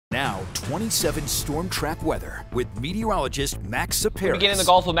Now, 27 storm trap weather with meteorologist Max Saperis. We begin in the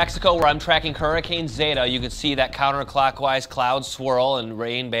Gulf of Mexico, where I'm tracking Hurricane Zeta. You can see that counterclockwise cloud swirl and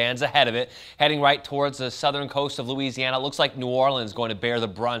rain bands ahead of it, heading right towards the southern coast of Louisiana. It looks like New Orleans is going to bear the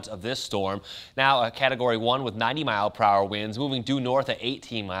brunt of this storm. Now a Category 1 with 90-mile-per-hour winds, moving due north at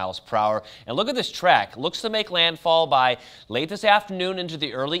 18 miles per hour. And look at this track. Looks to make landfall by late this afternoon into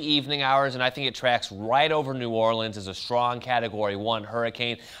the early evening hours, and I think it tracks right over New Orleans as a strong Category 1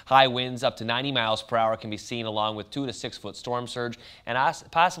 hurricane. High winds up to 90 miles per hour can be seen, along with 2 to 6 foot storm surge and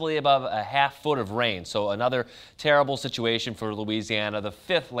possibly above a half foot of rain. So another terrible situation for Louisiana, the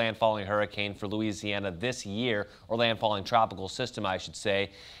 5th landfalling hurricane for Louisiana this year, or landfalling tropical system, I should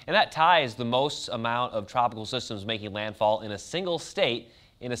say. And that ties the most amount of tropical systems making landfall in a single state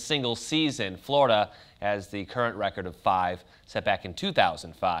in a single season. Florida has the current record of 5, set back in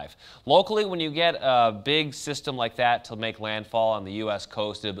 2005. Locally, when you get a big system like that to make landfall on the U.S.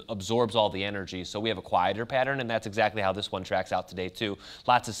 coast, it absorbs all the energy. So we have a quieter pattern, and that's exactly how this one tracks out today, too.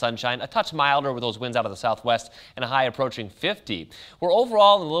 Lots of sunshine, a touch milder with those winds out of the southwest, and a high approaching 50. We're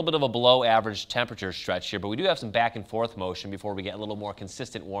overall in a little bit of a below-average temperature stretch here, but we do have some back-and-forth motion before we get a little more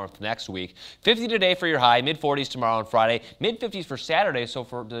consistent warmth next week. 50 today for your high, mid-40s tomorrow and Friday, mid-50s for Saturday. So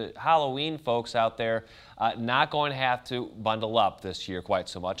for the Halloween folks out there, not going to have to bundle up this year quite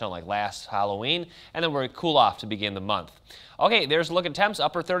so much, unlike last Halloween, and then we're cool off to begin the month. Okay, there's a look at temps,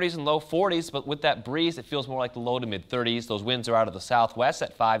 upper 30s and low 40s, but with that breeze, it feels more like the low to mid 30s. Those winds are out of the southwest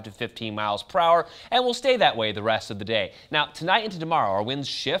at 5 to 15 miles per hour, and will stay that way the rest of the day. Now, tonight into tomorrow, our winds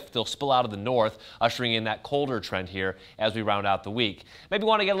shift. They'll spill out of the north, ushering in that colder trend here as we round out the week. Maybe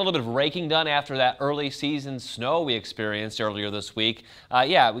want to get a little bit of raking done after that early season snow we experienced earlier this week.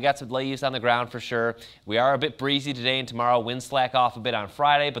 Yeah, we got some leaves on the ground for sure. We are a bit breezy today and tomorrow. Winds slack off a bit on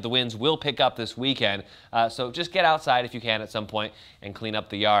Friday, but the winds will pick up this weekend. So just get outside if you can at some point and clean up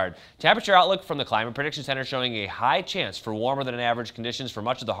the yard. Temperature outlook from the Climate Prediction Center showing a high chance for warmer than average conditions for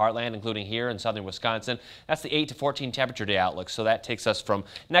much of the heartland, including here in southern Wisconsin. That's the 8 to 14 temperature day outlook. So that takes us from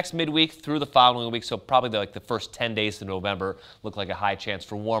next midweek through the following week. So probably the first 10 days of November look like a high chance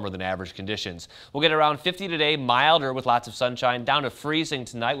for warmer than average conditions. We'll get around 50 today, milder with lots of sunshine, down to freezing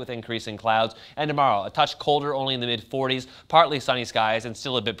tonight with increasing clouds, and tomorrow a touch colder, only in the mid 40s, partly sunny skies and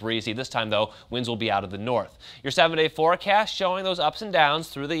still a bit breezy. This time though, winds will be out of the north. Your 7-day forecast showing those ups and downs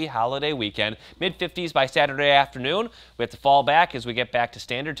through the holiday weekend. Mid 50s by Saturday afternoon. We have to fall back as we get back to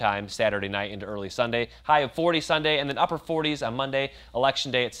standard time Saturday night into early Sunday. High of 40 Sunday, and then upper 40s on Monday.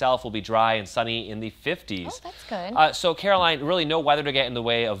 Election day itself will be dry and sunny in the 50s. Oh, that's good. So Caroline, really no weather to get in the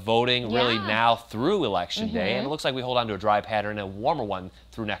way of voting really now through election day. And it looks like we hold on to a dry pattern, a warmer one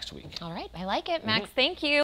through next week. All right, I like it. Max, thank you.